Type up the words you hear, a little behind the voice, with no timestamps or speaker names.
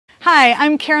Hi,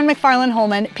 I'm Karen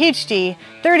McFarland-Holman, PhD,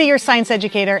 30-year science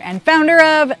educator, and founder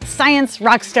of Science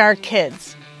Rockstar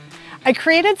Kids. I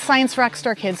created Science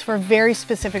Rockstar Kids for a very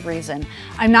specific reason.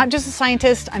 I'm not just a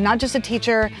scientist, I'm not just a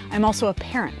teacher, I'm also a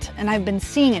parent, and I've been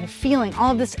seeing and feeling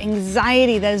all of this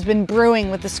anxiety that has been brewing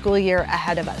with the school year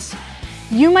ahead of us.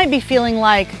 You might be feeling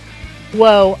like,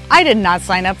 whoa, I did not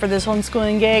sign up for this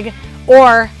homeschooling gig,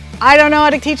 or I don't know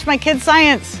how to teach my kids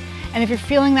science. And if you're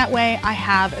feeling that way, I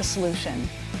have a solution.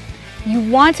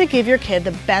 You want to give your kid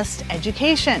the best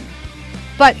education,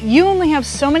 but you only have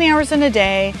so many hours in a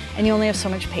day and you only have so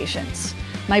much patience.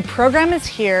 My program is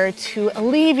here to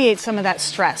alleviate some of that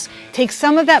stress, take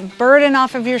some of that burden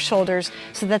off of your shoulders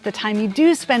so that the time you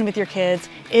do spend with your kids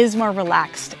is more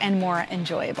relaxed and more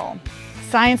enjoyable.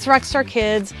 Science Rockstar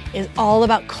Kids is all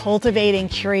about cultivating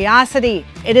curiosity.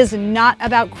 It is not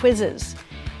about quizzes.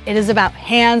 It is about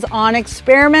hands-on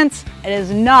experiments. It is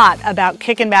not about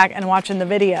kicking back and watching the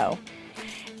video.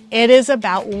 It is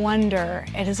about wonder.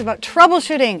 It is about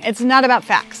troubleshooting. It's not about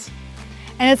facts.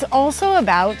 And it's also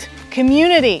about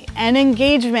community and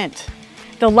engagement.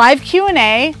 The live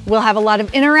Q&A will have a lot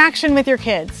of interaction with your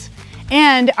kids.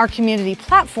 And our community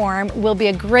platform will be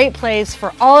a great place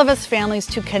for all of us families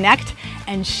to connect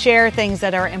and share things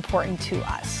that are important to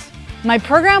us. My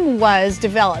program was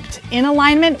developed in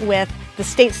alignment with the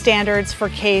state standards for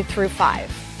K-5.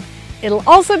 It'll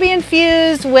also be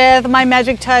infused with my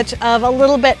magic touch of a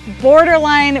little bit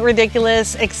borderline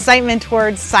ridiculous excitement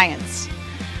towards science.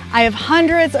 I have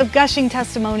hundreds of gushing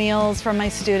testimonials from my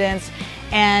students,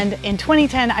 and in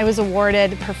 2010 I was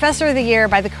awarded Professor of the Year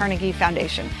by the Carnegie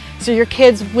Foundation. So your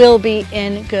kids will be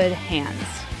in good hands.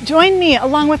 Join me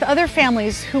along with other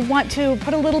families who want to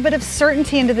put a little bit of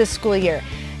certainty into this school year.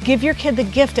 Give your kid the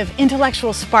gift of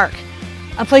intellectual spark,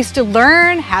 a place to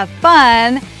learn, have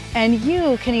fun, and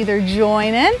you can either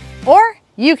join in or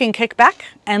you can kick back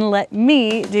and let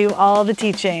me do all the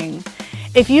teaching.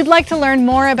 If you'd like to learn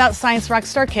more about Science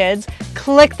Rockstar Kids,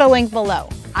 click the link below.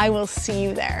 I will see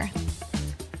you there.